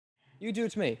You do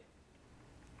it to me.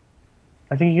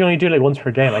 I think you only do like once per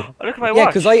game. Like, Oh, look at my watch. Yeah,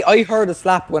 because I heard a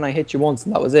slap when I hit you once,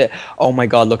 and that was it. Oh my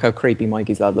god, look how creepy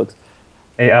Mikey's lad looks.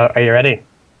 are you ready?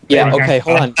 Yeah, okay,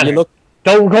 hold on. You look.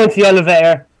 Don't go into the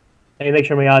elevator. Let me make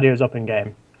sure my audio is up in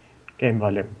game. Game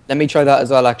volume. Let me try that as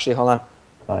well, actually. Hold on.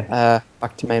 Bye.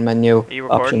 Back to main menu. Are you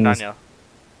recording, options. Daniel?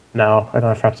 No, I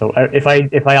don't have Fraps. So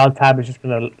if I alt tab, it's just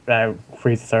gonna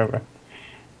freeze the server.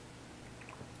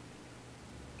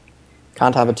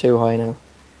 Can't have it too high now.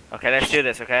 Okay, let's do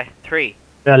this, okay? 3.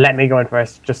 No, let me go in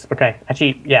first. Just okay.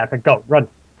 Actually, yeah. Okay, go run.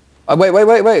 Wait.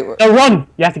 No, run!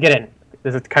 You have to get in.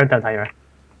 There's a countdown timer.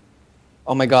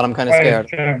 Oh my god, I'm kind of scared.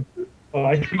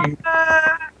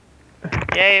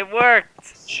 Yay, it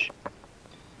worked!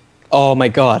 Oh my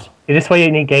god. See, this way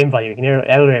you need game volume. You can hear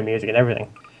elevator music and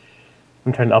everything.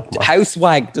 I'm turning it up more. How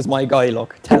swag does my guy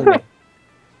look? Tell me.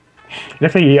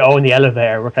 Looks like you own the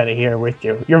elevator. We're kind of here with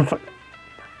you.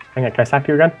 Hang on, can I slap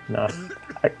you again? No.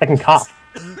 I can cough.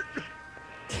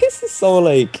 This is so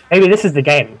like... Maybe this is the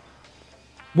game.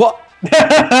 What?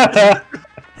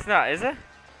 It's not, is it?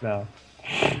 No.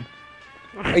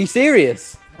 Are you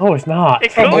serious? Oh, it's not.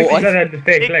 It could,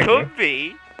 It could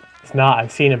be. It's not.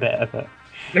 I've seen a bit of it.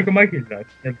 Look at Mikey's leg.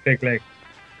 He has a fake leg.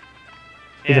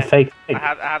 He's a fake pig.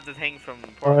 I have the thing from...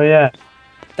 Oh, yeah.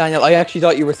 Daniel, I actually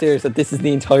thought you were serious that this is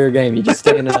the entire game. You just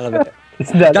stay in an elevator.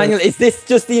 It's not. Daniel, is this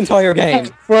just the entire game?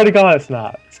 Swear to God, it's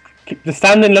not. Just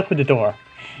stand and look with the door.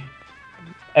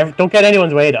 Don't get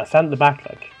anyone's way, though. Stand at the back,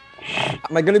 like.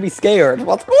 Am I going to be scared?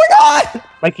 What's going on?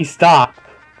 Mikey, stop.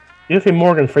 You look like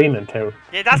Morgan Freeman, too.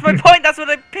 Yeah, that's my point. That's what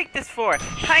I picked this for.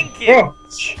 Thank you.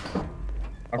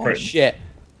 Oh, shit.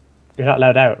 You're not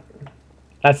allowed out.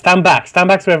 Now stand back. Stand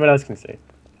back so everyone else can see.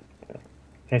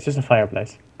 Okay, it's just a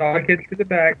fireplace. Dog kids to the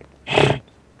back.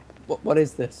 What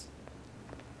is this?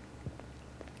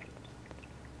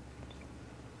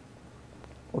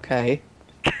 Okay.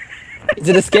 Is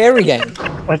it a scary game?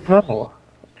 I don't know.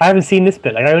 I haven't seen this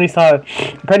bit. Like, I only saw...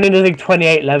 Apparently there's like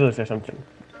 28 levels or something.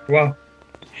 Wow.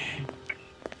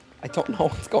 I don't know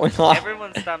what's going on.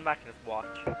 Everyone stand back and just watch.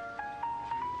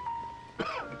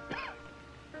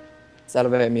 This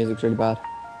elevator music's really bad.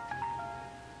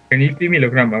 Can you see me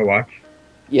looking at my watch?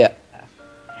 Yeah.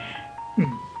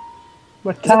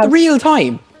 What Is that the real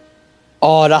time?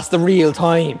 Oh, that's the real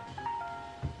time.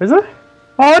 Is it?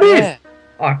 Oh, it is! Yeah.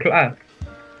 Oh, class.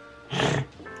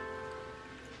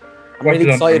 I'm really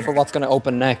excited for what's going to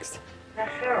open next.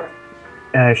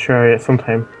 Sure, yeah,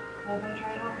 sometime.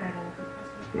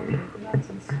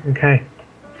 Okay.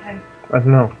 I don't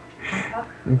know.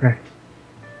 Okay.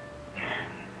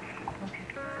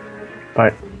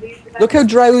 Bye. Look how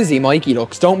drowsy Mikey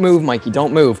looks. Don't move, Mikey.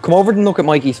 Don't move. Come over and look at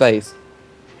Mikey's face.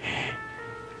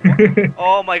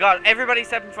 Oh my god, everybody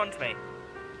step in front of me.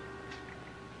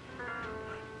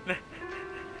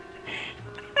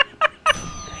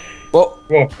 Whoa.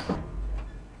 Whoa.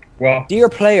 Well, Dear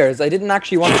players, I didn't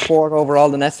actually want to port over all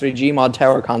the necessary Gmod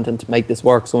Tower content to make this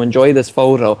work, so enjoy this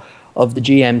photo of the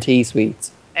GMT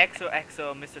suites.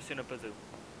 XOXO, Mr.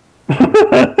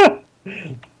 Sunapazu.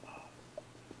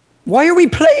 Why are we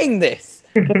playing this?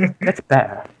 That's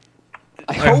better.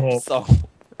 I hope so.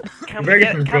 Can we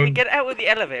get out of the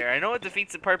elevator? I know it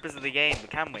defeats the purpose of the game, but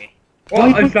can we? oh,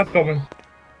 I slapped someone.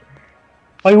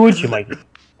 Why would you, Mikey?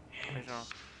 I don't know.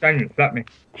 Daniel, slap me.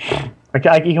 You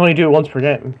can only do it once per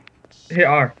game. Hit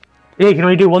R. Yeah, you can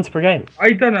only do it once per game.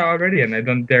 I done it already and I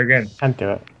done it there again. Can't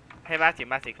do it. Hey Matthew,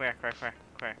 come here.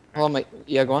 Hold on, mate.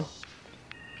 Yeah, go on.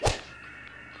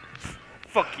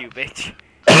 Fuck you, bitch.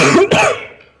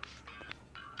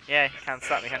 Yeah, you can't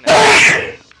stop me, can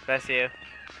you? Bless you.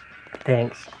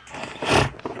 Thanks.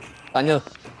 Daniel,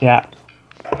 Yeah.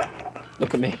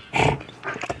 look at me.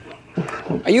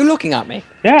 Are you looking at me?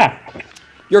 Yeah.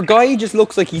 Your guy just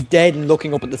looks like he's dead and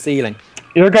looking up at the ceiling.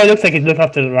 Your guy looks like he's looking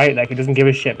off to the right, like he doesn't give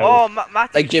a shit. Oh,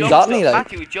 Matthew Like Jim jumped Dotney, up.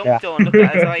 like. Matthew jumped on, look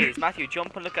at his eyes. Matthew,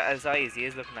 jump and look at his eyes. He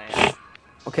is looking at you.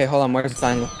 Okay, hold on. Where's the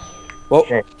Daniel? Whoa.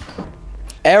 Whoa.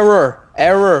 Error.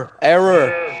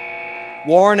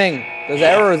 Warning. There's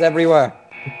errors everywhere.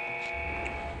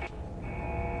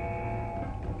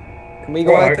 Can we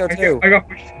go out there too? I got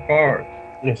pushed forward.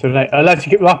 Yeah, so like, I'll let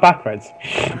you walk backwards.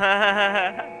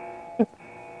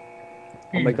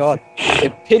 Oh my god.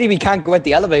 It's pity we can't go out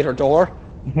the elevator door.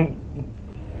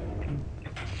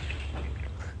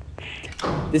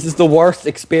 This is the worst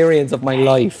experience of my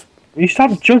life. You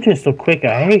stop judging so quick.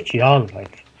 I hate you all.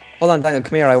 Like, Hold on, Daniel,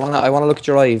 come here. I wanna look at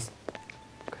your eyes.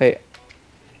 Okay.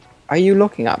 Are you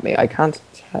looking at me? I can't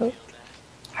tell.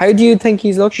 How do you think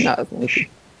he's looking at us, Mikey?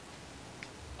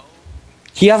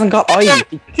 He hasn't got eyes.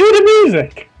 do the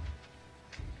music.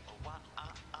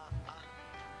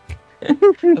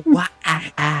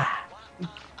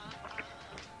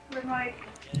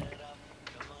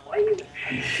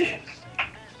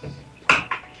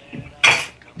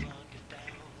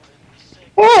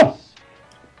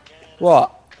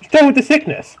 What? He's down with the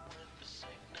sickness.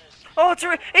 Oh,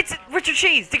 it's Richard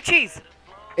Cheese, Dick Cheese.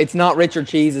 It's not Richard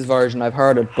Cheese's version. I've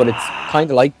heard it, but it's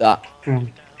kind of like that.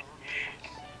 Mm.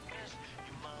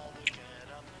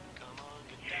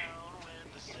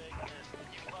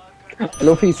 I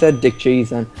love he said Dick Cheese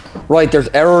then. Right, there's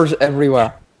errors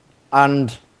everywhere.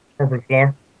 And Purple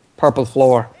floor. purple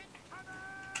floor.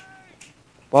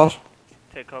 What?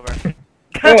 Take cover.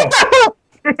 Oh!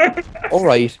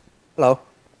 Alright. Hello.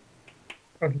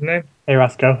 What's his name? Hey,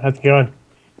 Roscoe, how's it going?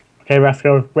 Okay,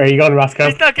 Roscoe, where are you going, Roscoe?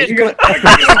 He's not getting.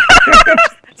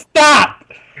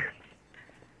 Stop!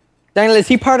 Daniel, is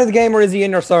he part of the game or is he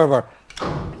in your server?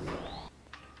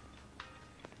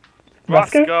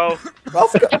 Roscoe.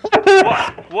 Roscoe.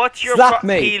 What's your Slap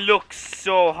me. He looks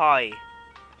so high.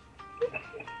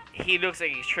 He looks like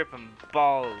he's tripping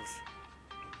balls.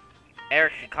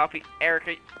 Eric, copy.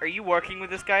 Eric, are you working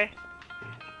with this guy?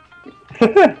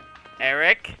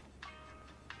 Eric?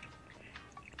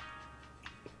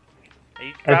 Are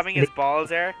you grabbing his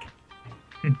balls, Eric?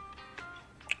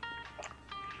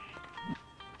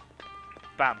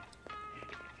 Bam.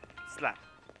 Slap.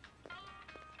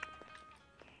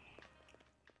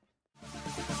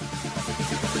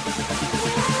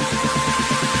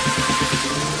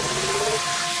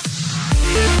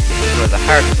 This was the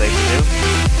hardest thing to do.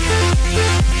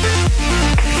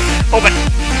 Open!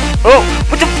 Oh!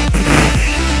 What the?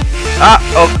 Ah!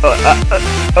 Oh!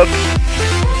 Oh!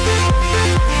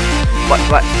 What?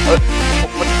 What?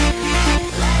 What?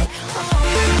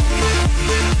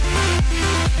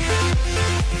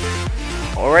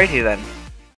 Alrighty then.